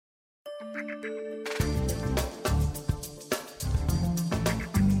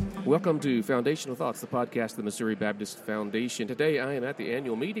Welcome to Foundational Thoughts, the podcast of the Missouri Baptist Foundation. Today I am at the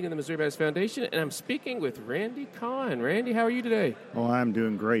annual meeting of the Missouri Baptist Foundation, and I'm speaking with Randy Conn. Randy, how are you today? Oh, I'm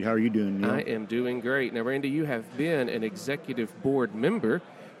doing great. How are you doing, Neil? I am doing great. Now, Randy, you have been an executive board member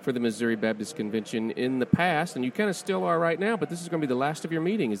for the Missouri Baptist Convention in the past, and you kind of still are right now, but this is going to be the last of your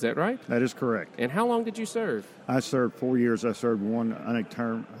meeting. Is that right? That is correct. And how long did you serve? I served 4 years. I served one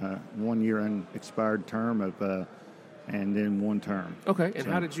year unexpired term and then one term. Okay, and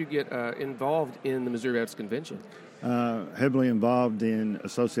how did you get involved in the Missouri Baptist Convention? Heavily involved in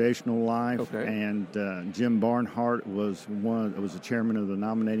associational life, Okay. and Jim Barnhart was the chairman of the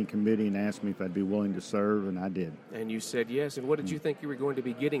nominating committee and asked me if I'd be willing to serve, and I did. And you said yes. And what did you think you were going to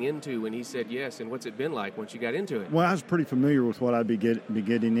be getting into when he said yes, and what's it been like once you got into it? Well, I was pretty familiar with what I'd be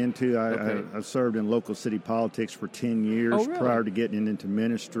getting into. Okay. I served in local city politics for 10 years Oh, really? prior to getting into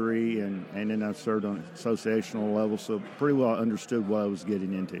ministry, and then I served on associational level, so pretty well understood what I was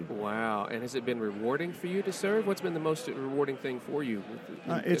getting into. Wow. And has it been rewarding for you to serve? What's been the most rewarding thing for you?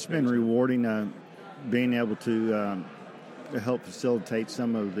 It's been rewarding being able to help facilitate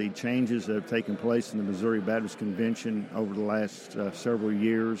some of the changes that have taken place in the Missouri Baptist Convention over the last several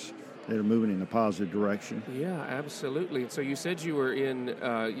years that are moving in a positive direction. Yeah, absolutely. So you said you were in,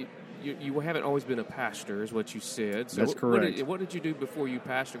 you haven't always been a pastor, is what you said. So That's correct. What did you do before you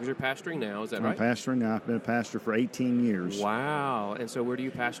pastored? Because you're pastoring now, is that right? I'm pastoring now. I've been a pastor for 18 years. Wow. And so where do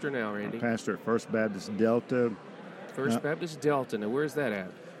you pastor now, Randy? I pastor at First Baptist Delta. First Baptist Delta. Now, where's that at?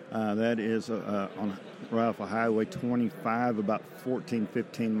 That is on right off of Highway 25, about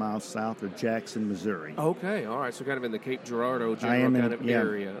 15 miles south of Jackson, Missouri. Okay, all right. So kind of in the Cape Girardeau general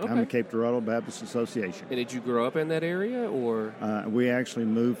area. Okay. I'm in Cape Girardeau Baptist Association. And did you grow up in that area, or? We actually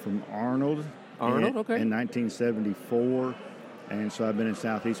moved from Arnold. Okay. In 1974, and so I've been in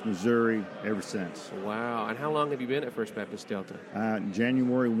southeast Missouri ever since. Wow. And how long have you been at First Baptist Delta?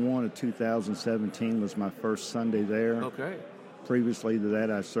 January 1 of 2017 was my first Sunday there. Okay. Previously to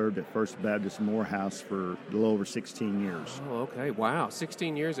that, I served at First Baptist Morehouse for a little over 16 years. Oh, okay. Wow.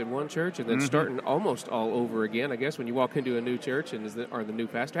 16 years in one church and then starting almost all over again, I guess, when you walk into a new church and are the new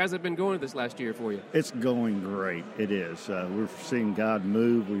pastor. How's it been going this last year for you? It's going great. It is. We're seeing God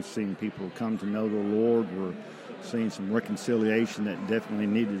move. We've seen people come to know the Lord. We're seeing some reconciliation that definitely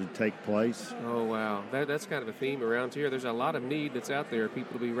needed to take place. Oh, wow. That's kind of a theme around here. There's a lot of need that's out there,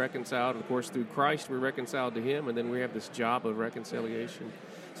 people to be reconciled. Of course, through Christ, we're reconciled to Him, and then we have this job of reconciliation.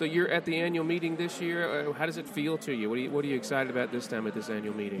 So you're at the annual meeting this year. How does it feel to you? What are you excited about this time at this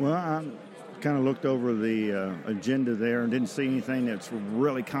annual meeting? Well, I kind of looked over the agenda there and didn't see anything that's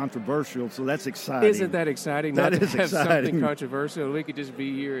really controversial, so that's exciting. Isn't that exciting? That Not is to have exciting. something controversial. We could just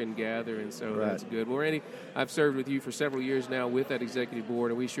be here and gather, and so Right. That's good. Well, Randy, I've served with you for several years now with that executive board,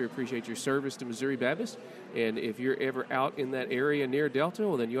 and we sure appreciate your service to Missouri Baptist. And if you're ever out in that area near Delta,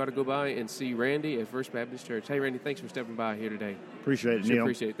 well, then you ought to go by and see Randy at First Baptist Church. Hey, Randy, thanks for stepping by here today. Appreciate it, Sure Neil.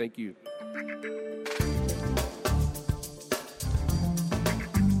 appreciate it. Thank you.